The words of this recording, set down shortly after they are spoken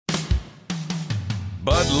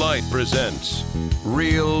Bud Light presents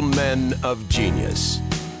Real Men of Genius.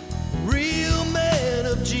 Real men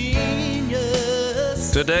of genius.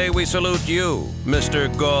 Today we salute you, Mr.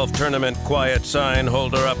 Golf Tournament Quiet Sign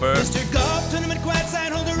Holder-Upper. Mr. Golf Tournament Quiet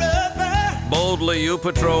Sign Holder-Upper. Boldly you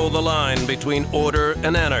patrol the line between order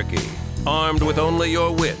and anarchy, armed with only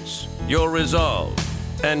your wits, your resolve,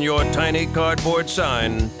 and your tiny cardboard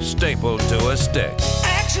sign stapled to a stick.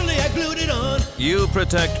 Actually, I glued it on. You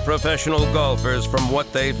protect professional golfers from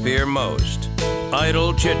what they fear most.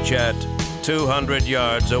 Idle chit-chat 200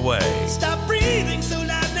 yards away. Stop breathing so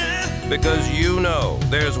loud now. Because you know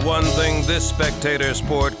there's one thing this spectator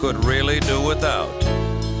sport could really do without.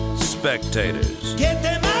 Spectators. Get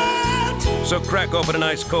them out. So crack open an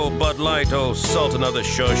ice cold Bud Light, old sultan of the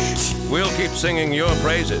shush. We'll keep singing your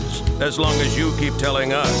praises as long as you keep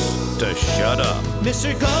telling us to shut up.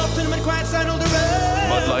 Mr. Golf Tournament Quiet Sign Holder-Upper.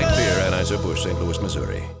 Bud Light Beer, Anheuser-Busch, St. Louis,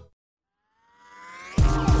 Missouri.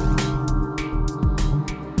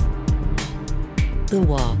 The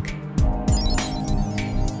Walk.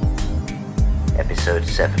 Episode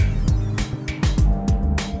 7.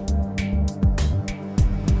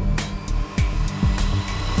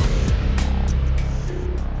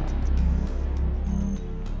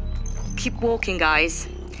 Keep walking, guys.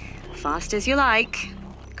 Fast as you like.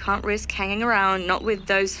 Can't risk hanging around, not with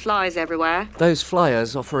those flies everywhere. Those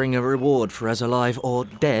flyers offering a reward for us alive or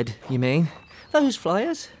dead, you mean? Those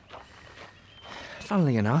flyers?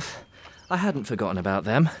 Funnily enough, I hadn't forgotten about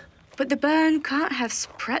them. But the burn can't have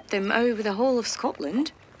spread them over the whole of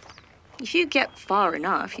Scotland. If you get far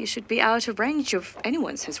enough, you should be out of range of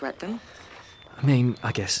anyone who's read them. I mean,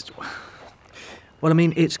 I guess... Well, I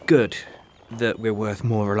mean, it's good that we're worth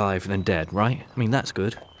more alive than dead, right? I mean, that's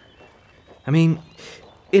good. I mean,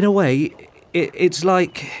 in a way, it's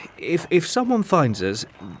like if someone finds us,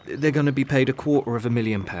 they're going to be paid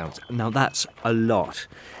 £250,000. Now, that's a lot.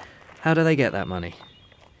 How do they get that money?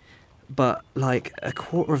 But, like,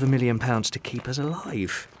 £250,000 to keep us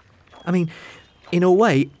alive. I mean, in a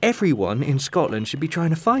way, everyone in Scotland should be trying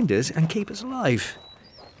to find us and keep us alive.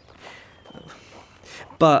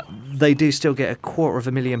 But they do still get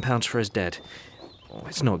 £250,000 for us dead. Oh,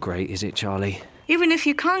 it's not great, is it, Charlie? Even if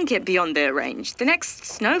you can't get beyond their range, the next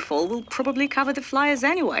snowfall will probably cover the flyers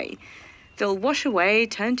anyway. They'll wash away,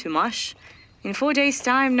 turn to mush. In 4 days'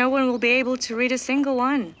 time, no one will be able to read a single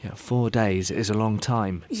one. Yeah, 4 days is a long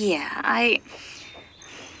time. Yeah,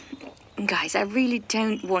 Guys, I really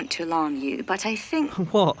don't want to alarm you, but I think...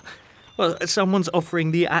 What? Well, someone's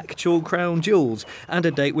offering the actual crown jewels and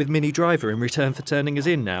a date with Minnie Driver in return for turning us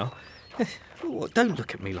in now. Don't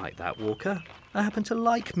look at me like that, Walker. I happen to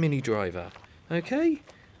like Minnie Driver, okay?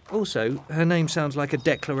 Also, her name sounds like a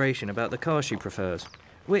declaration about the car she prefers,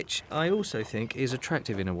 which I also think is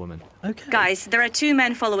attractive in a woman, okay? Guys, there are 2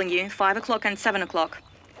 men following you, 5 o'clock and 7 o'clock.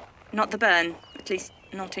 Not the burn, at least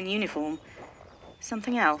not in uniform.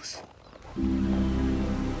 Something else.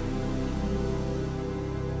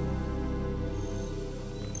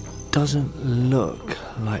 Doesn't look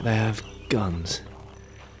like they have guns,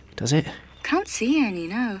 does it? Can't see any,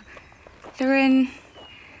 no. They're in...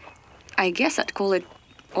 I guess I'd call it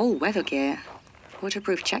all-weather gear.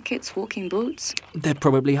 Waterproof jackets, walking boots. They're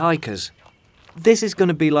probably hikers. This is going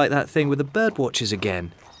to be like that thing with the bird watchers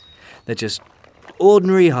again. They're just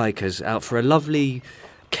ordinary hikers out for a lovely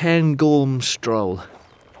Cairngorm stroll.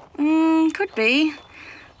 Could be.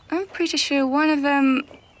 I'm pretty sure one of them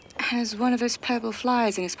has one of those purple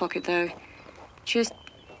flies in his pocket, though. Just...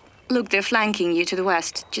 Look, they're flanking you to the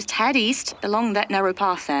west. Just head east along that narrow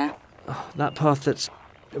path there. Oh, that path that's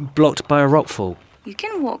blocked by a rockfall. You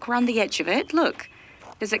can walk around the edge of it. Look,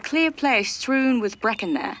 there's a clear place strewn with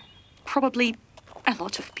bracken there. Probably a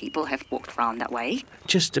lot of people have walked around that way.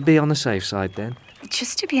 Just to be on the safe side, then?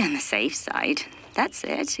 Just to be on the safe side. That's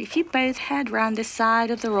it. If you both head round this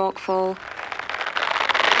side of the rockfall...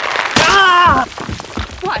 Ah!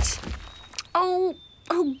 What? Oh,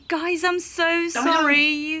 guys, I'm so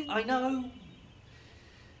sorry. I know.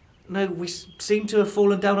 No, we seem to have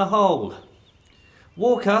fallen down a hole.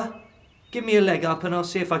 Walker, give me a leg up and I'll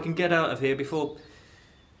see if I can get out of here before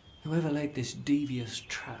whoever laid this devious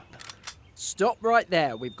trap. Stop right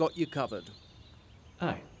there. We've got you covered.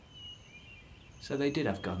 Oh. So they did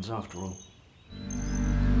have guns after all.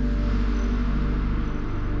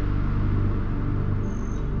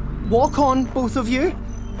 Walk on, both of you,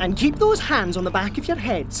 and keep those hands on the back of your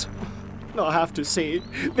heads. I have to say,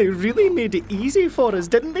 they really made it easy for us,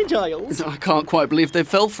 didn't they, Giles? I can't quite believe they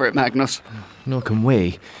fell for it, Magnus. Nor can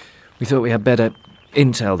we. We thought we had better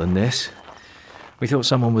intel than this. We thought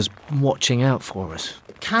someone was watching out for us.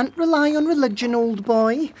 Can't rely on religion, old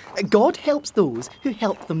boy. God helps those who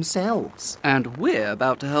help themselves. And we're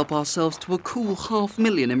about to help ourselves to a cool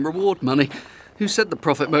 $500,000 in reward money. Who said the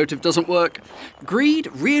profit motive doesn't work? Greed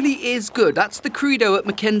really is good. That's the credo at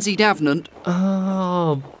Mackenzie Davenant.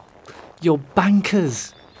 Oh, you're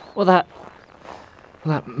bankers. Well,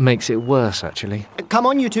 that makes it worse, actually. Come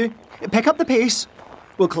on, you two. Pick up the pace.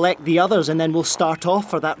 We'll collect the others and then we'll start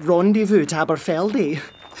off for that rendezvous at Aberfeldy.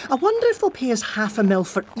 I wonder if they'll pay us $500,000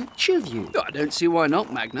 for each of you. I don't see why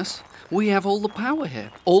not, Magnus. We have all the power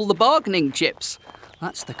here. All the bargaining chips.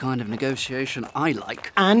 That's the kind of negotiation I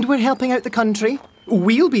like. And we're helping out the country.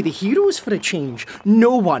 We'll be the heroes for a change.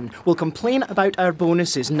 No one will complain about our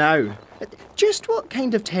bonuses now. Just what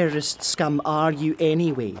kind of terrorist scum are you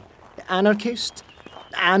anyway? Anarchist?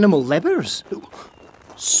 Animal livers?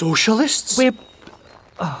 Socialists?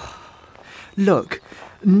 Look,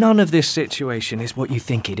 none of this situation is what you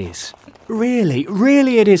think it is.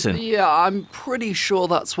 Really it isn't. Yeah, I'm pretty sure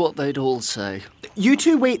that's what they'd all say. You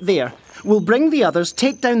two wait there. We'll bring the others,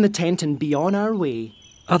 take down the tent and be on our way.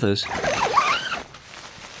 Others?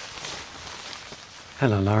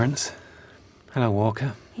 Hello, Lawrence. Hello,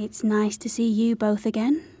 Walker. It's nice to see you both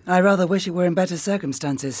again. I rather wish it were in better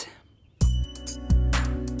circumstances.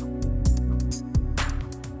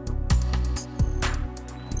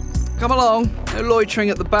 Come along. No loitering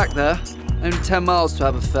at the back there. Only 10 miles to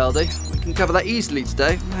Aberfeldy. We can cover that easily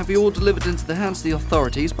today and have you all delivered into the hands of the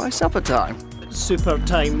authorities by supper time. Super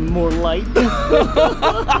time, more like.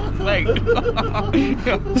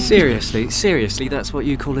 Seriously, that's what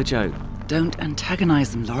you call a joke? Don't antagonise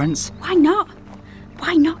them, Lawrence. Why not?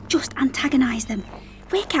 Why not just antagonise them?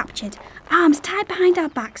 We're captured, arms tied behind our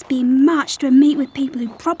backs, being marched to a meet with people who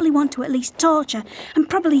probably want to at least torture and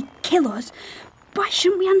probably kill us. Why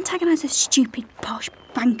shouldn't we antagonise the stupid, posh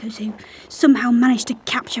bankers who somehow managed to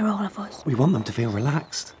capture all of us? We want them to feel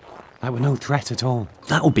relaxed, like we're no threat at all.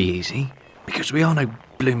 That'll be easy, because we are no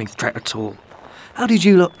blooming threat at all. How did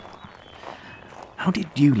you lot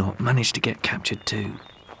manage to get captured too?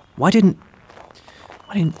 Why didn't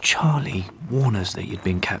Charlie warn us that you'd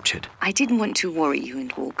been captured? I didn't want to worry you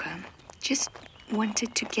and Walker. Just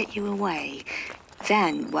wanted to get you away.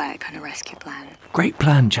 Then work on a rescue plan. Great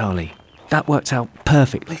plan, Charlie. That worked out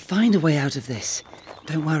perfectly. We'll find a way out of this.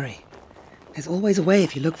 Don't worry. There's always a way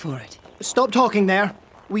if you look for it. Stop talking there.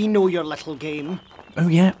 We know your little game. Oh,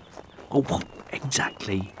 yeah? Oh, what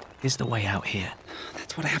exactly is the way out here?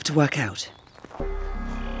 That's what I have to work out.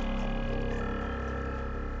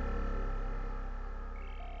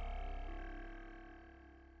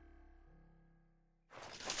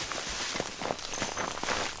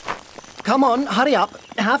 Come on, hurry up.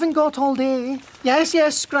 Haven't got all day. Yes,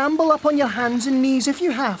 scramble up on your hands and knees if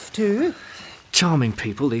you have to. Charming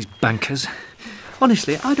people, these bankers.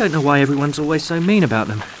 Honestly, I don't know why everyone's always so mean about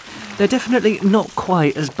them. They're definitely not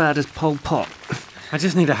quite as bad as Pol Pot. I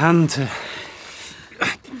just need a hand to...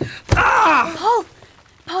 Paul,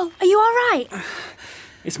 are you all right?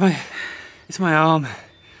 It's my arm.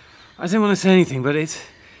 I didn't want to say anything, but it's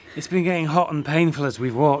been getting hot and painful as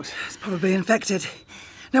we've walked. It's probably infected.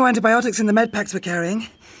 No antibiotics in the med packs we're carrying.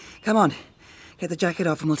 Come on, get the jacket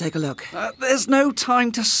off and we'll take a look. There's no time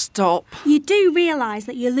to stop. You do realise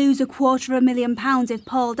that you lose £250,000 if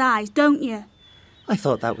Paul dies, don't you? I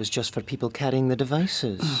thought that was just for people carrying the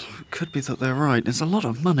devices. It could be that they're right. It's a lot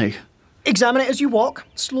of money. Examine it as you walk.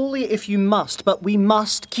 Slowly if you must, but we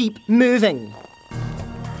must keep moving.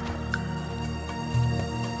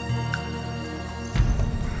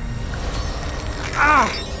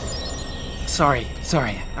 Sorry.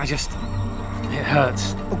 It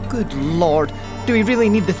hurts. Oh, good Lord. Do we really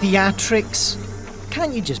need the theatrics?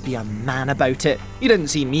 Can't you just be a man about it? You didn't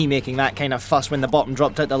see me making that kind of fuss when the bottom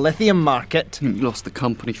dropped out the lithium market. You lost the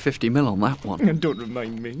company 50 mil on that one. Don't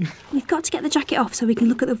remind me. You've got to get the jacket off so we can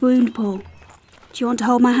look at the wound, Paul. Do you want to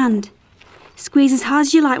hold my hand? Squeeze as hard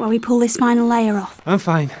as you like while we pull this final layer off. I'm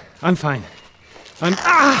fine.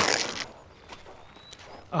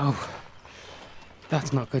 Oh,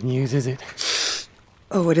 that's not good news, is it?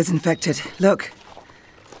 Oh, it is infected. Look,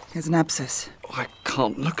 there's an abscess. I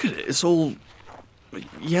can't look at it. It's all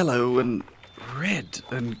yellow and red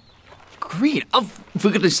and green. Oh, for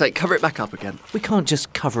goodness sake, cover it back up again. We can't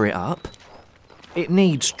just cover it up. It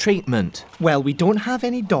needs treatment. Well, we don't have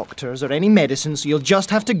any doctors or any medicine, so you'll just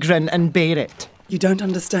have to grin and bear it. You don't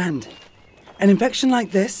understand. An infection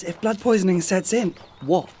like this, if blood poisoning sets in...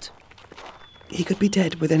 What? He could be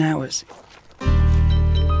dead within hours.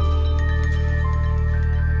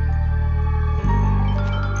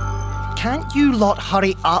 Can't you lot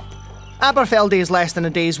hurry up? Aberfeldy is less than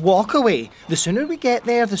a day's walk away. The sooner we get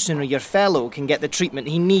there, the sooner your fellow can get the treatment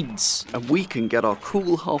he needs. And we can get our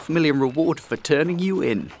cool $500,000 reward for turning you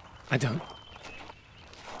in. I don't.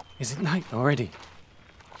 Is it night already?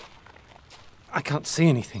 I can't see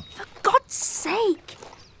anything. For God's sake!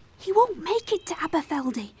 He won't make it to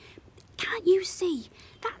Aberfeldy. Can't you see?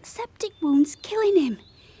 That septic wound's killing him.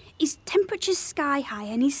 His temperature's sky high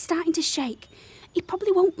and he's starting to shake. He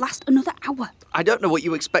probably won't last another hour. I don't know what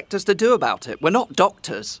you expect us to do about it. We're not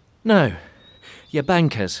doctors. No, you're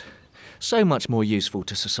bankers. So much more useful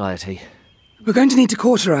to society. We're going to need to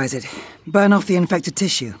cauterize it, burn off the infected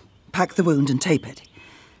tissue, pack the wound and tape it.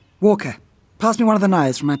 Walker, pass me one of the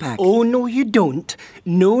knives from my pack. Oh, no, you don't.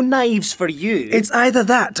 No knives for you. It's either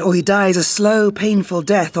that or he dies a slow, painful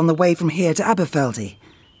death on the way from here to Aberfeldy.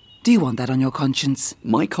 Do you want that on your conscience?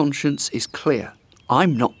 My conscience is clear.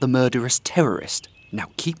 I'm not the murderous terrorist.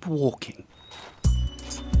 Now keep walking.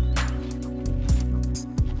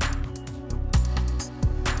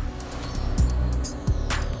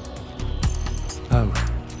 Oh.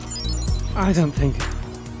 I don't think...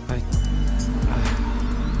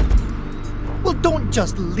 Well, don't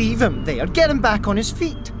just leave him there. Get him back on his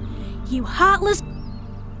feet. You heartless...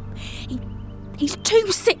 He's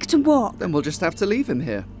too sick to walk. Then we'll just have to leave him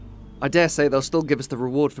here. I dare say they'll still give us the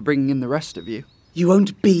reward for bringing in the rest of you. You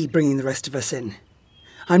won't be bringing the rest of us in.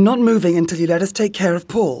 I'm not moving until you let us take care of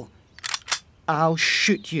Paul. I'll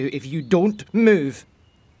shoot you if you don't move.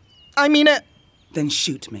 I mean it. Then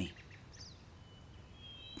shoot me.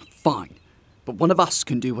 Fine. But one of us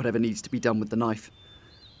can do whatever needs to be done with the knife.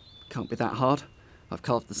 Can't be that hard. I've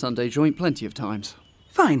carved the Sunday joint plenty of times.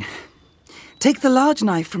 Fine. Take the large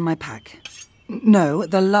knife from my pack. No,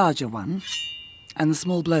 the larger one. And the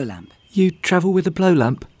small blow lamp. You travel with a blow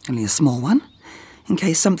lamp? Only a small one. In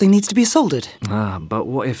case something needs to be soldered. Ah, but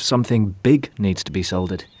what if something big needs to be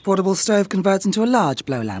soldered? Portable stove converts into a large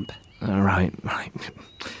blow lamp. Right.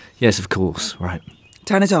 Yes, of course, right.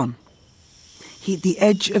 Turn it on. Heat the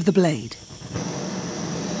edge of the blade.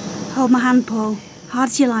 Hold my hand, Paul. Hard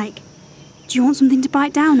as you like. Do you want something to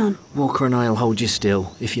bite down on? Walker and I'll hold you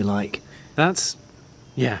still, if you like. That's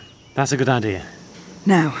a good idea.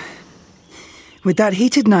 Now, with that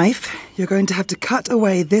heated knife, you're going to have to cut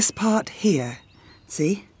away this part here.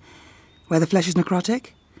 See? Where the flesh is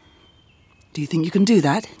necrotic? Do you think you can do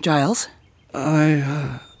that, Giles?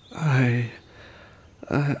 I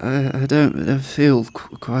don't feel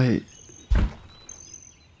quite...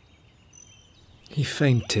 He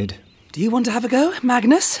fainted. Do you want to have a go,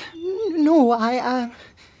 Magnus? No,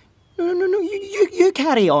 No, you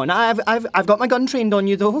carry on. I've got my gun trained on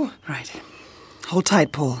you, though. Right. Hold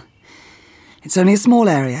tight, Paul. It's only a small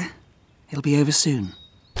area. It'll be over soon.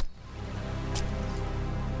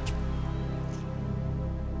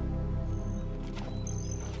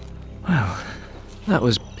 Well, that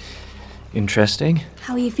was interesting.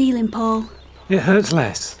 How are you feeling, Paul? It hurts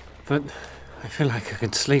less, but I feel like I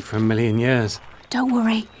could sleep for 1,000,000 years. Don't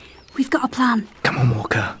worry. We've got a plan. Come on,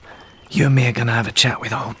 Walker. You and me are going to have a chat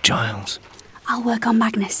with old Giles. I'll work on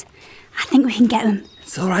Magnus. I think we can get him.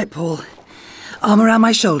 It's all right, Paul. Arm around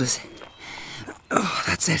my shoulders. Oh,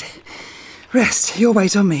 that's it. Rest your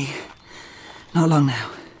weight on me. Not long now.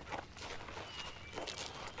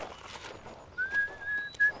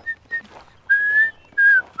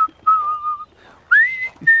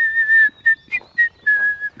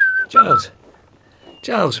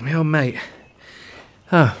 Giles, my old mate.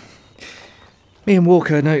 Oh, me and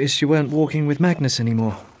Walker noticed you weren't walking with Magnus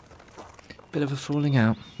anymore. Bit of a falling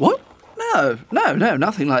out. What? No,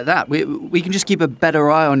 nothing like that. We can just keep a better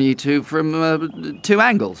eye on you two from 2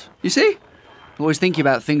 angles. You see? Always thinking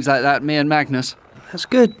about things like that, me and Magnus. That's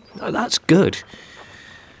good. That's good.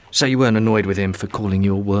 So you weren't annoyed with him for calling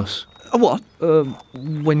you a wuss? What?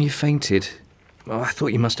 When you fainted. Oh, I thought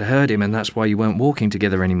you must have heard him and that's why you weren't walking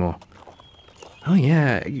together anymore. Oh,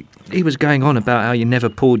 yeah. He was going on about how you never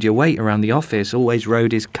pulled your weight around the office, always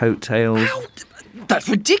rode his coattails. How? That's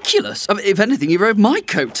ridiculous. I mean, if anything, he rode my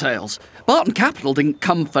coattails. Barton Capital didn't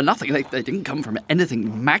come for nothing. They didn't come from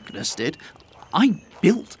anything Magnus did. I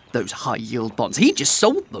built those high-yield bonds. He just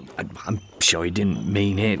sold them. I'm sure he didn't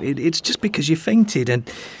mean it. It's just because you fainted and...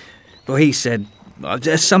 Well, he said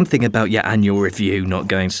there's something about your annual review not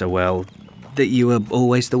going so well, that you were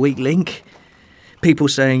always the weak link. People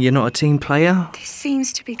saying you're not a team player. This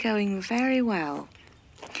seems to be going very well.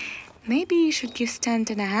 Maybe you should give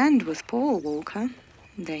Stanton a hand with Paul, Walker.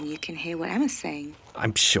 Then you can hear what Emma's saying.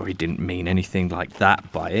 I'm sure he didn't mean anything like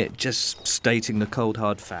that by it, just stating the cold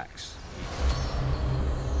hard facts.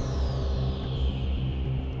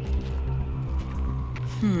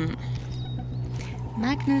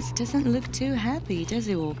 Magnus doesn't look too happy, does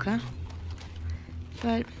he, Walker?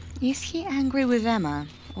 But is he angry with Emma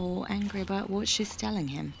or angry about what she's telling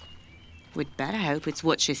him? We'd better hope it's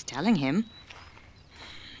what she's telling him.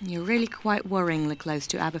 You're really quite worryingly close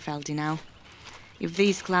to Aberfeldy now. If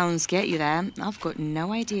these clowns get you there, I've got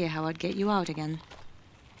no idea how I'd get you out again.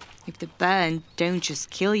 If the burn don't just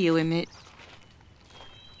kill you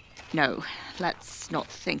No, let's not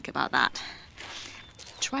think about that.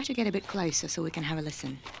 Try to get a bit closer so we can have a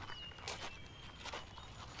listen.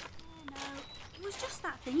 No, it was just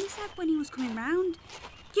that thing he said when he was coming round.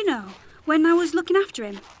 You know, when I was looking after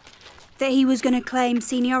him. That he was going to claim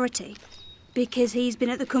seniority because he's been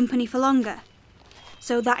at the company for longer.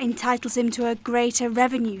 So that entitles him to a greater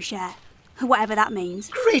revenue share, whatever that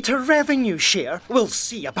means. Greater revenue share? We'll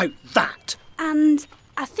see about that. And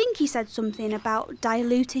I think he said something about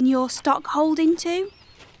diluting your stock holding too.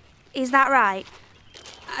 Is that right?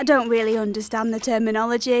 I don't really understand the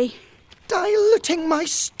terminology. Diluting my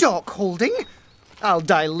stock holding? I'll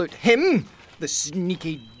dilute him, the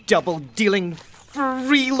sneaky double-dealing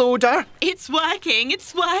freeloader. It's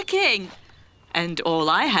working! And all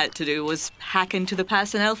I had to do was hack into the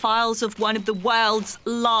personnel files of one of the world's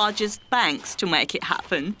largest banks to make it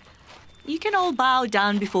happen. You can all bow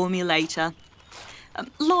down before me later.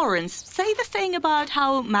 Lawrence, say the thing about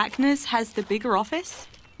how Magnus has the bigger office.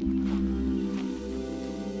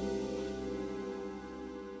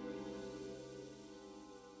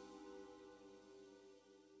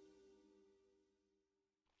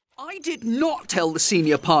 I did not tell the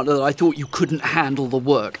senior partner that I thought you couldn't handle the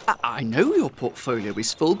work. I know your portfolio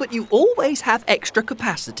is full, but you always have extra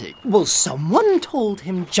capacity. Well, someone told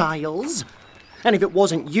him, Giles. And if it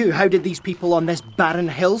wasn't you, how did these people on this barren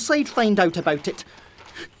hillside find out about it?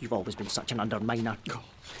 You've always been such an underminer.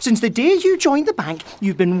 Since the day you joined the bank,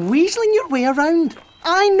 you've been weaseling your way around.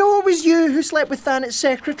 I know it was you who slept with Thanet's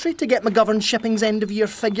secretary to get McGovern Shipping's end-of-year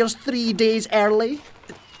figures 3 days early.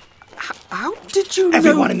 How did you know?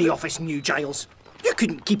 Everyone in the office knew, Giles. You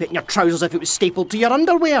couldn't keep it in your trousers if it was stapled to your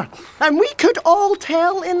underwear. And we could all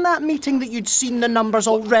tell in that meeting that you'd seen the numbers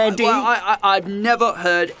already. Well, I've never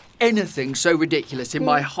heard anything so ridiculous in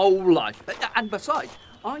my whole life. And besides,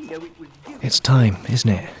 I know it was you. It's time, isn't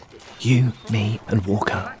it? You, me, and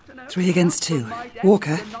Walker. 3 against 2.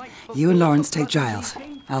 Walker, you and Lawrence take Giles.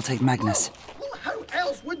 I'll take Magnus. Well, how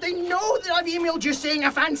else would they know that I've emailed you saying I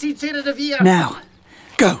fancied Sarah de Vere? Now,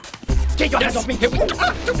 go! Get your hands off me! Ow!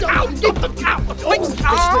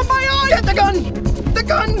 Oh, my eye! Get the gun! The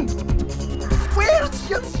gun! Where's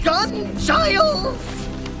your gun, Giles?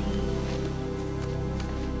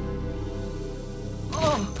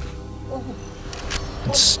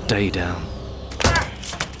 And stay down.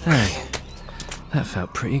 Hey, that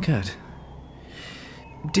felt pretty good.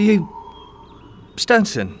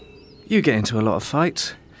 Stanton, you get into a lot of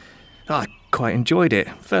fights. I quite enjoyed it.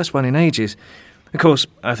 First one in ages. Of course,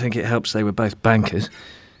 I think it helps they were both bankers.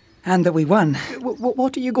 And that we won.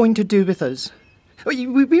 What are you going to do with us?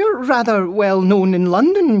 We're rather well known in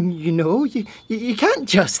London, you know. You can't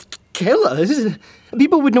just kill us.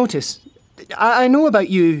 People would notice. I know about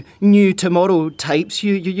you new tomorrow types.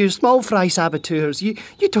 You're small fry saboteurs. You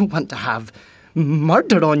don't want to have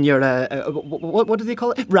murder on your, what do they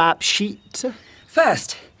call it? Rap sheet.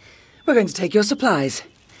 First, we're going to take your supplies.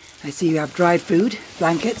 I see you have dried food,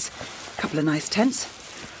 blankets, a couple of nice tents,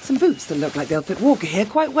 some boots that look like they'll fit Walker here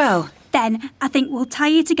quite well. Then I think we'll tie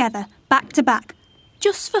you together, back to back,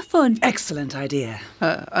 just for fun. Excellent idea.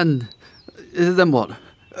 And then what?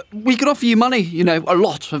 We could offer you money, a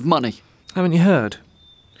lot of money. Haven't you heard?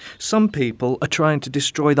 Some people are trying to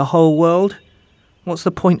destroy the whole world. What's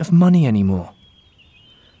the point of money anymore?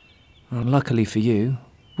 Well, luckily for you,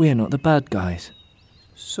 we're not the bad guys.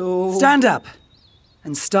 So... Stand up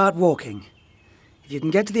and start walking. If you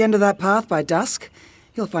can get to the end of that path by dusk,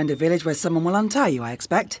 you'll find a village where someone will untie you, I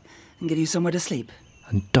expect, and give you somewhere to sleep.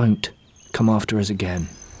 And don't come after us again.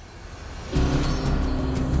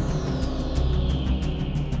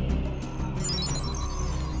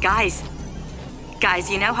 Guys,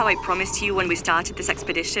 you know how I promised you when we started this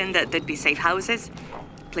expedition that there'd be safe houses?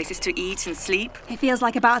 Places to eat and sleep? It feels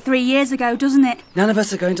like about 3 years ago, doesn't it? None of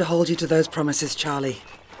us are going to hold you to those promises, Charlie.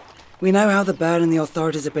 We know how the Burn and the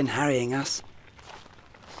authorities have been harrying us.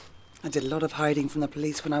 I did a lot of hiding from the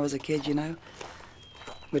police when I was a kid, you know.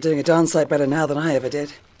 We're doing a darn sight better now than I ever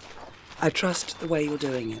did. I trust the way you're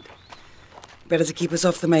doing it. Better to keep us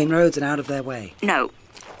off the main roads and out of their way. No.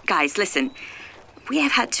 Guys, listen. We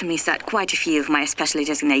have had to miss out quite a few of my specially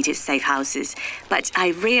designated safe houses, but I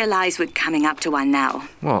realise we're coming up to one now.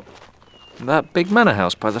 What? That big manor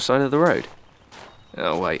house by the side of the road?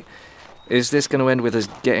 Oh, wait. Is this going to end with us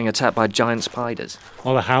getting attacked by giant spiders?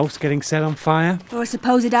 Or the house getting set on fire? Or a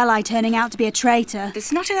supposed ally turning out to be a traitor.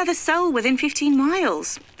 There's not another soul within 15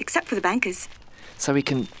 miles, except for the bankers. So we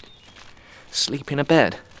can sleep in a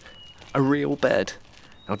bed? A real bed?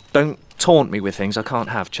 Now, don't taunt me with things I can't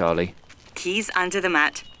have, Charlie. Keys under the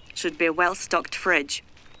mat. Should be a well-stocked fridge.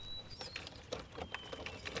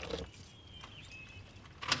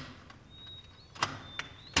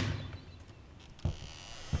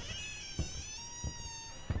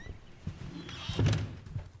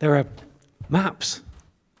 There are maps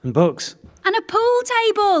and books. And a pool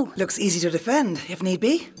table! Looks easy to defend, if need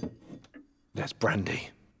be. That's brandy.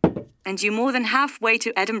 And you're more than halfway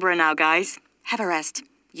to Edinburgh now, guys. Have a rest.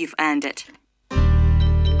 You've earned it.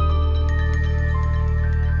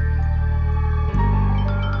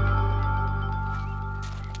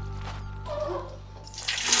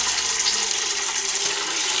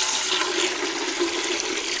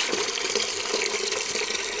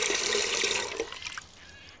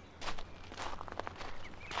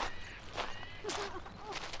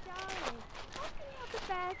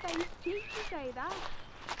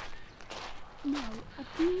 No, I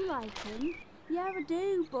do like him. Yeah, I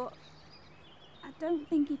do, but I don't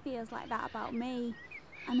think he feels like that about me.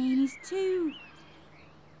 I mean, he's too...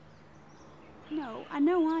 No, I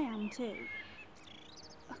know I am too.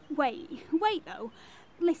 Wait though.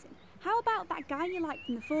 Listen, how about that guy you liked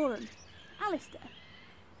from the forum? Alistair.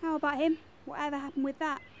 How about him? Whatever happened with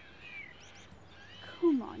that?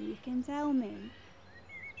 Come on, you can tell me.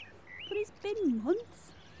 But it's been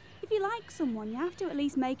months. If you like someone, you have to at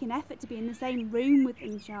least make an effort to be in the same room with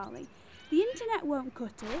them, Charlie. The internet won't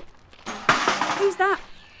cut it. Who's that?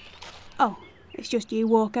 Oh, it's just you,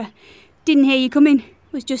 Walker. Didn't hear you coming.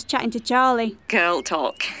 Was just chatting to Charlie. Girl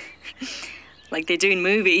talk. Like they do in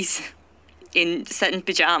movies. In satin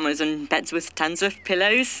pyjamas and beds with tons of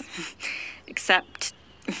pillows. Except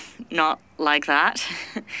not like that.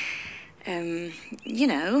 You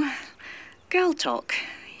know, girl talk.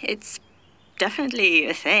 It's definitely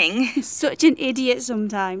a thing. Such an idiot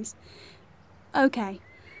sometimes. Okay,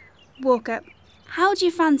 Walker, how do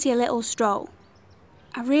you fancy a little stroll?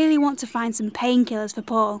 I really want to find some painkillers for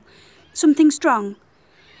Paul. Something strong.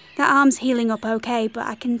 That arm's healing up okay, but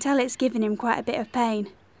I can tell it's giving him quite a bit of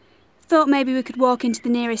pain. Thought maybe we could walk into the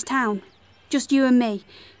nearest town, just you and me,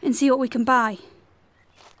 and see what we can buy.